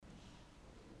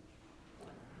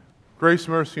Grace,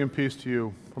 mercy, and peace to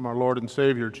you from our Lord and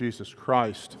Savior, Jesus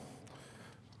Christ.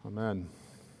 Amen.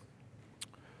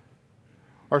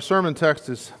 Our sermon text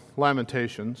is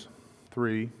Lamentations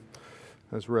 3,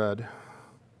 as read.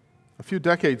 A few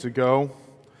decades ago,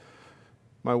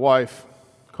 my wife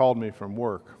called me from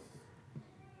work,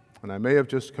 and I may have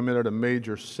just committed a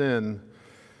major sin,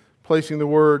 placing the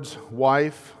words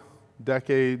wife,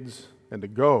 decades, and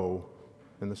ago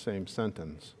in the same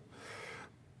sentence.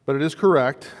 But it is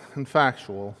correct and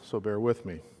factual, so bear with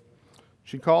me.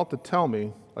 She called to tell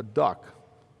me a duck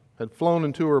had flown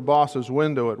into her boss's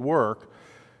window at work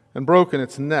and broken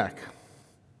its neck.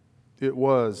 It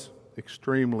was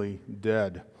extremely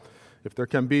dead, if there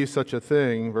can be such a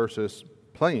thing, versus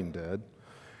plain dead,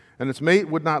 and its mate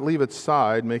would not leave its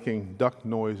side, making duck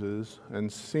noises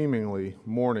and seemingly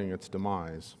mourning its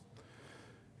demise.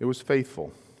 It was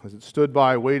faithful, as it stood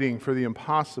by waiting for the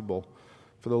impossible,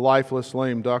 for the lifeless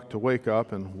lame duck to wake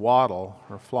up and waddle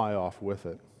or fly off with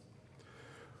it.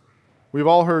 We've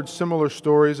all heard similar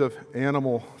stories of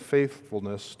animal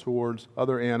faithfulness towards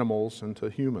other animals and to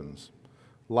humans.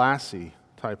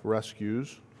 Lassie-type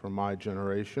rescues from my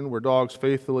generation, where dogs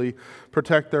faithfully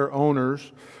protect their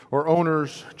owners or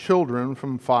owners' children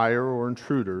from fire or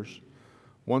intruders.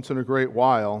 Once in a great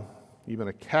while, even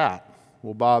a cat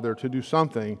will bother to do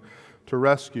something to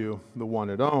rescue the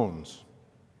one it owns.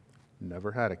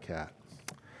 Never had a cat.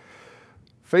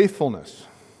 Faithfulness,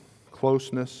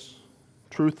 closeness,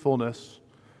 truthfulness,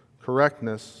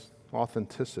 correctness,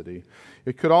 authenticity.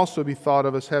 It could also be thought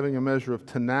of as having a measure of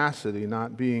tenacity,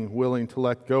 not being willing to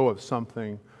let go of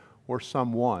something or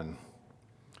someone.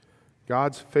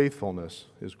 God's faithfulness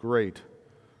is great,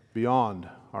 beyond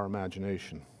our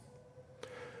imagination.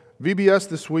 VBS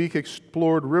this week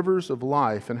explored rivers of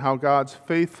life and how God's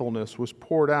faithfulness was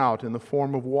poured out in the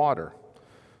form of water.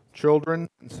 Children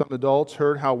and some adults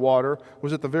heard how water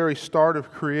was at the very start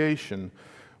of creation,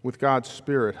 with God's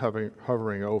Spirit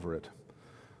hovering over it.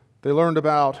 They learned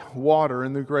about water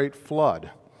in the great flood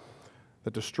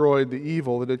that destroyed the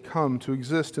evil that had come to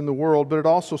exist in the world, but it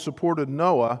also supported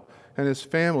Noah and his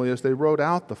family as they rode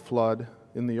out the flood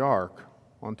in the ark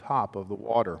on top of the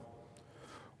water.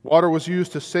 Water was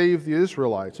used to save the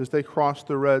Israelites as they crossed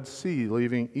the Red Sea,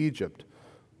 leaving Egypt.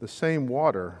 The same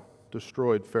water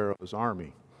destroyed Pharaoh's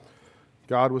army.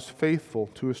 God was faithful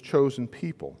to his chosen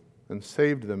people and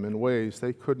saved them in ways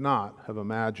they could not have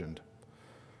imagined.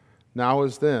 Now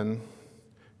as then,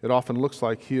 it often looks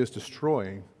like he is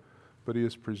destroying, but he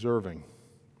is preserving.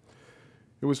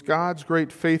 It was God's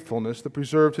great faithfulness that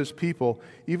preserved his people,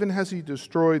 even as he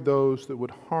destroyed those that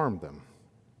would harm them.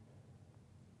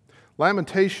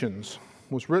 Lamentations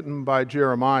was written by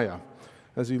Jeremiah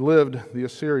as he lived the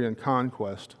Assyrian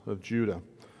conquest of Judah.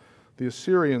 The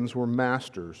Assyrians were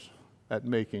masters at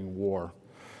making war.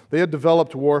 They had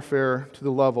developed warfare to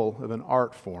the level of an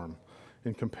art form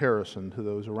in comparison to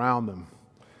those around them.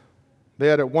 They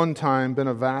had at one time been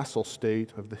a vassal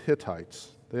state of the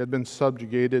Hittites. They had been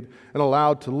subjugated and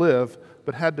allowed to live,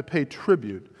 but had to pay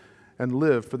tribute and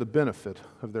live for the benefit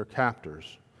of their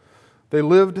captors. They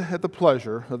lived at the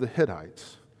pleasure of the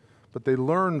Hittites, but they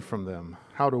learned from them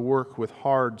how to work with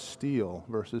hard steel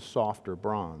versus softer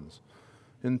bronze.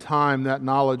 In time, that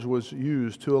knowledge was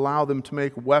used to allow them to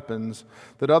make weapons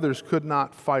that others could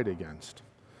not fight against.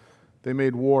 They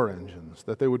made war engines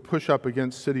that they would push up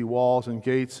against city walls and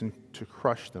gates and to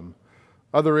crush them.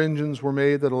 Other engines were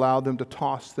made that allowed them to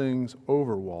toss things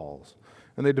over walls.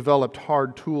 And they developed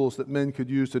hard tools that men could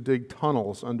use to dig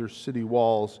tunnels under city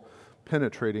walls,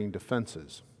 penetrating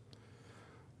defenses.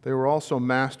 They were also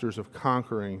masters of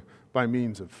conquering by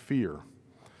means of fear.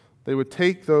 They would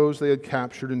take those they had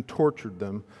captured and tortured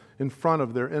them in front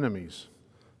of their enemies.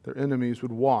 Their enemies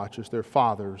would watch as their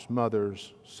fathers,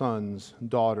 mothers, sons,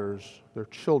 daughters, their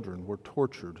children were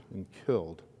tortured and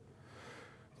killed.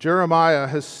 Jeremiah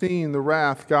has seen the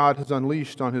wrath God has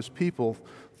unleashed on his people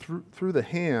through the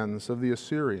hands of the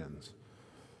Assyrians.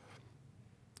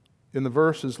 In the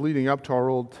verses leading up to our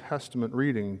Old Testament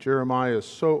reading, Jeremiah is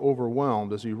so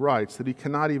overwhelmed as he writes that he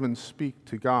cannot even speak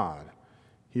to God.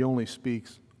 He only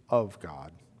speaks of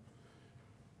God.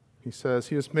 He says,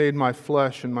 "He has made my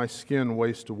flesh and my skin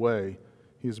waste away.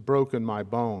 He has broken my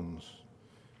bones."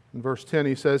 In verse 10,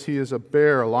 he says, "He is a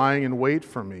bear lying in wait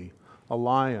for me, a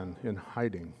lion in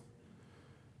hiding."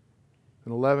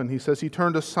 In 11, he says, "He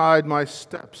turned aside my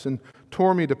steps and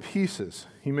tore me to pieces.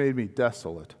 He made me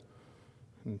desolate."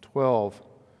 In 12,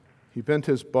 he bent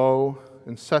his bow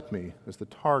and set me as the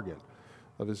target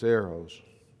of his arrows.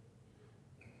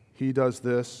 He does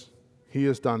this, he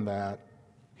has done that,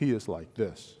 he is like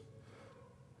this.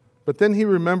 But then he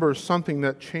remembers something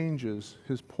that changes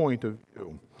his point of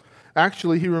view.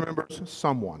 Actually, he remembers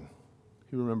someone.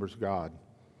 He remembers God.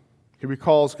 He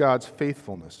recalls God's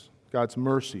faithfulness, God's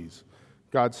mercies,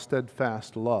 God's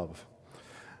steadfast love.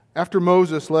 After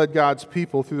Moses led God's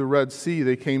people through the Red Sea,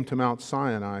 they came to Mount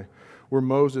Sinai, where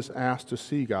Moses asked to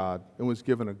see God and was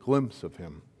given a glimpse of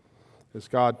him. As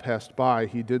God passed by,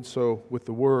 he did so with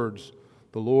the words,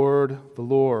 the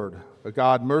Lord, a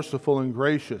God merciful and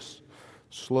gracious,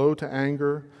 slow to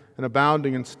anger, and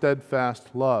abounding in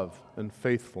steadfast love and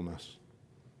faithfulness."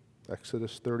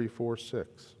 Exodus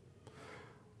 34:6.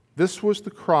 This was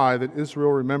the cry that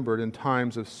Israel remembered in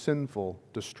times of sinful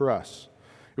distress.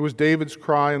 It was David's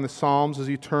cry in the Psalms as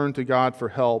he turned to God for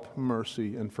help,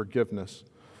 mercy, and forgiveness.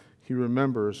 He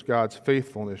remembers God's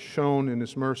faithfulness shown in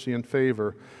his mercy and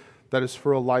favor that is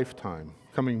for a lifetime,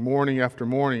 coming morning after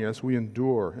morning as we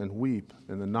endure and weep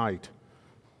in the night.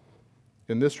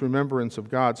 In this remembrance of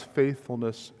God's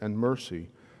faithfulness and mercy,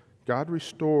 God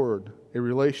restored a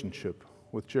relationship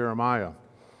with Jeremiah.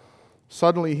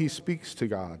 Suddenly he speaks to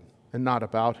God and not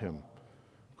about him.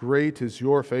 "Great is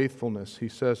your faithfulness," he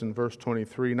says in verse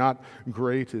 23, not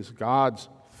 "great is God's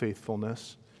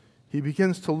faithfulness." He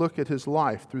begins to look at his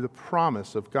life through the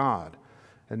promise of God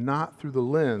and not through the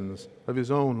lens of his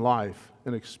own life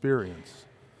and experience.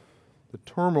 The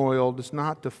turmoil does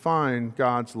not define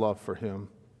God's love for him.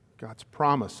 God's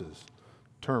promises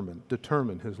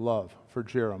determine his love for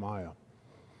Jeremiah.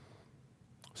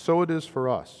 So it is for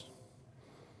us.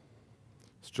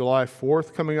 It's July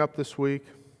 4th coming up this week,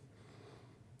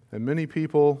 and many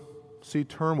people see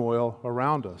turmoil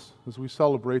around us as we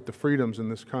celebrate the freedoms in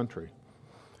this country.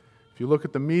 If you look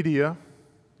at the media,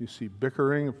 you see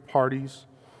bickering of parties,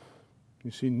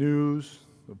 you see news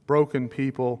of broken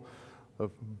people,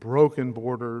 of broken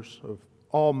borders, of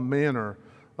all manner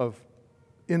of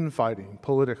infighting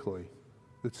politically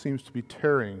that seems to be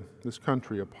tearing this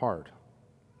country apart.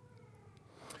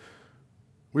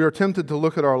 We are tempted to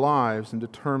look at our lives and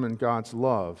determine God's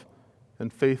love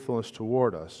and faithfulness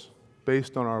toward us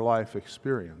based on our life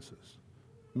experiences,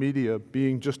 media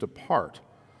being just a part.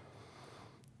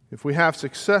 If we have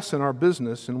success in our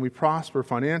business and we prosper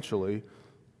financially,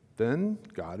 then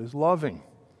God is loving.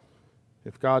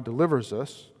 If God delivers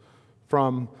us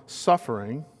from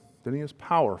suffering, then he is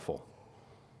powerful.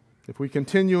 If we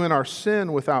continue in our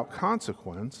sin without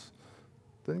consequence,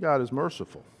 then God is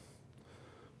merciful.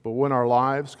 But when our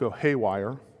lives go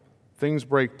haywire, things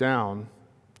break down,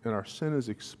 and our sin is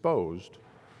exposed,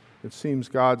 it seems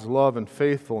God's love and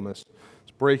faithfulness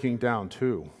is breaking down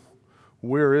too.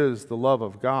 Where is the love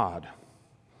of God?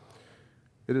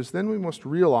 It is then we must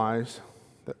realize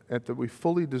that we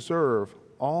fully deserve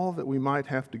all that we might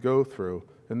have to go through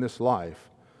in this life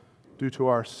due to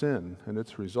our sin and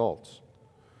its results.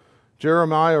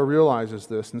 Jeremiah realizes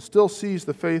this and still sees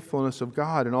the faithfulness of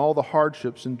God in all the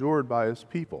hardships endured by his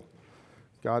people.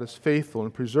 God is faithful in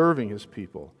preserving his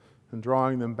people and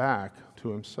drawing them back to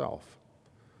himself.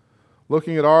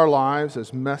 Looking at our lives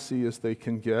as messy as they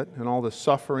can get and all the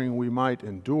suffering we might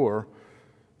endure,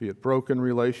 be it broken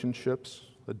relationships,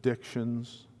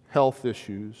 addictions, health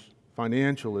issues,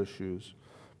 financial issues,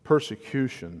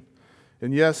 persecution,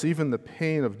 and yes, even the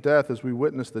pain of death as we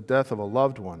witness the death of a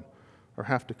loved one, or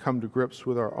have to come to grips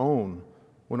with our own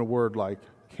when a word like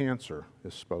cancer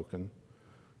is spoken,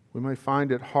 we may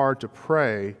find it hard to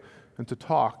pray and to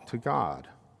talk to God.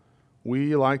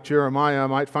 We, like Jeremiah,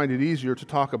 might find it easier to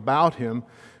talk about him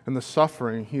and the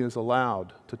suffering he has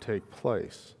allowed to take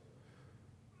place.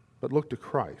 But look to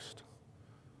Christ.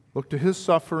 Look to his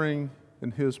suffering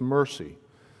and his mercy.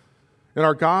 In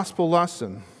our gospel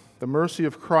lesson, the mercy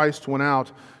of Christ went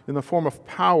out in the form of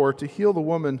power to heal the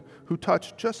woman who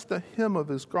touched just the hem of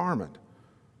his garment.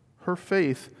 Her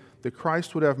faith that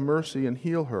Christ would have mercy and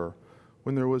heal her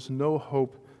when there was no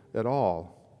hope at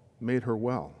all made her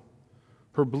well.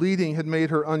 Her bleeding had made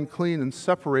her unclean and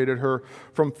separated her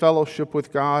from fellowship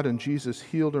with God, and Jesus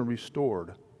healed and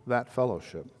restored that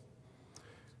fellowship.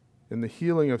 In the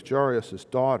healing of Jairus'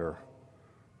 daughter,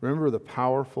 remember the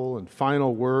powerful and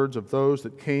final words of those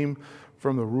that came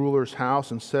from the ruler's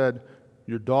house and said,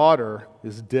 "Your daughter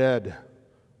is dead.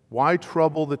 Why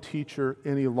trouble the teacher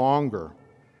any longer?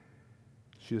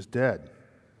 She is dead.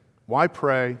 Why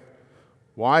pray?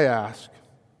 Why ask?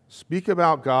 Speak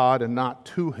about God and not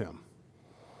to him."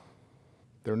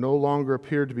 There no longer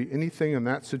appeared to be anything in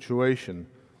that situation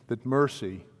that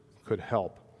mercy could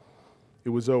help. It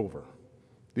was over.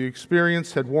 The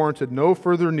experience had warranted no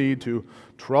further need to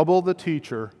trouble the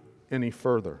teacher any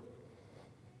further.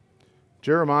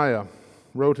 Jeremiah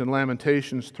wrote in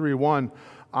Lamentations 3:1,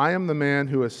 "I am the man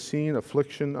who has seen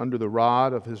affliction under the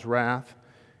rod of his wrath.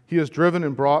 He has driven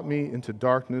and brought me into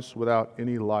darkness without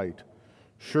any light.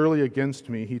 Surely against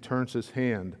me he turns his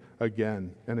hand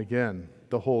again and again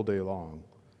the whole day long.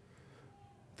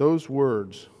 Those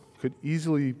words could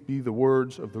easily be the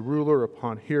words of the ruler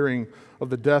upon hearing of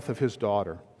the death of his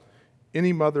daughter.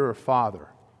 Any mother or father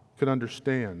could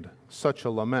understand such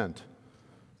a lament.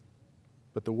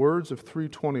 But the words of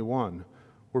 321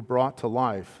 were brought to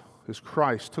life as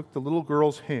Christ took the little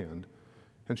girl's hand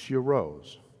and she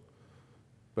arose.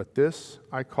 But this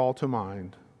I call to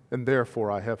mind, and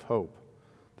therefore I have hope.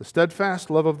 The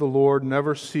steadfast love of the Lord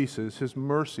never ceases. His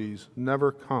mercies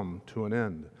never come to an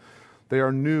end. They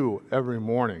are new every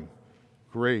morning.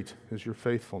 Great is your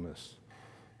faithfulness.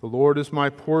 The Lord is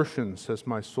my portion, says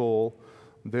my soul.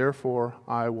 Therefore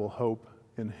I will hope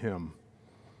in him.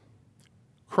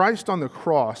 Christ on the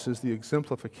cross is the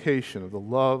exemplification of the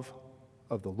love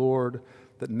of the Lord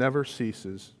that never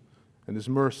ceases and his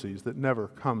mercies that never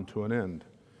come to an end.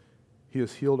 He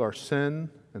has healed our sin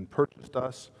and purchased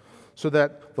us so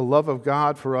that the love of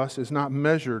God for us is not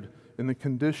measured in the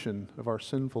condition of our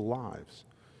sinful lives.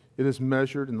 It is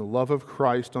measured in the love of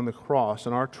Christ on the cross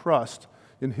and our trust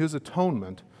in his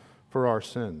atonement for our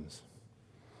sins.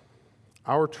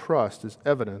 Our trust is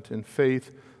evident in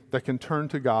faith that can turn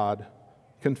to God,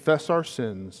 confess our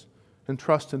sins, and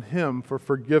trust in him for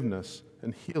forgiveness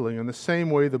and healing in the same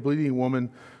way the bleeding woman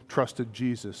trusted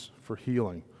Jesus for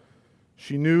healing.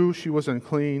 She knew she was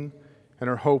unclean, and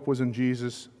her hope was in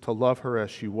Jesus to love her as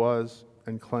she was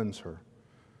and cleanse her.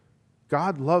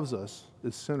 God loves us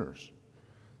as sinners.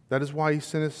 That is why he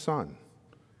sent his Son.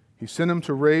 He sent him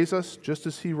to raise us just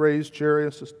as he raised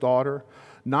Jairus' daughter,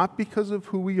 not because of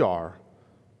who we are,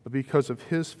 but because of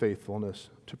his faithfulness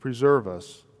to preserve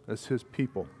us as his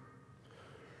people.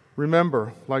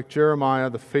 Remember, like Jeremiah,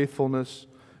 the faithfulness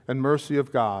and mercy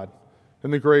of God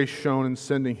and the grace shown in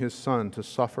sending his Son to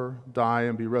suffer, die,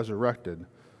 and be resurrected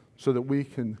so that we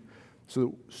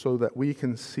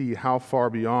can see how far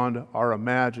beyond our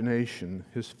imagination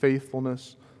his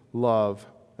faithfulness, love,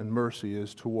 and mercy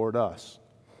is toward us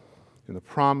in the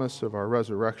promise of our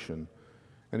resurrection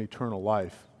and eternal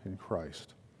life in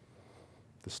Christ.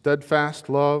 The steadfast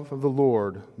love of the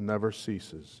Lord never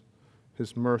ceases.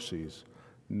 His mercies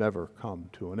never come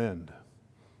to an end.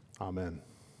 Amen.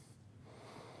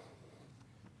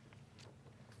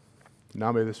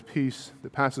 Now may this peace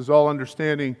that passes all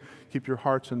understanding keep your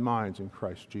hearts and minds in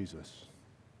Christ Jesus.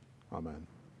 Amen.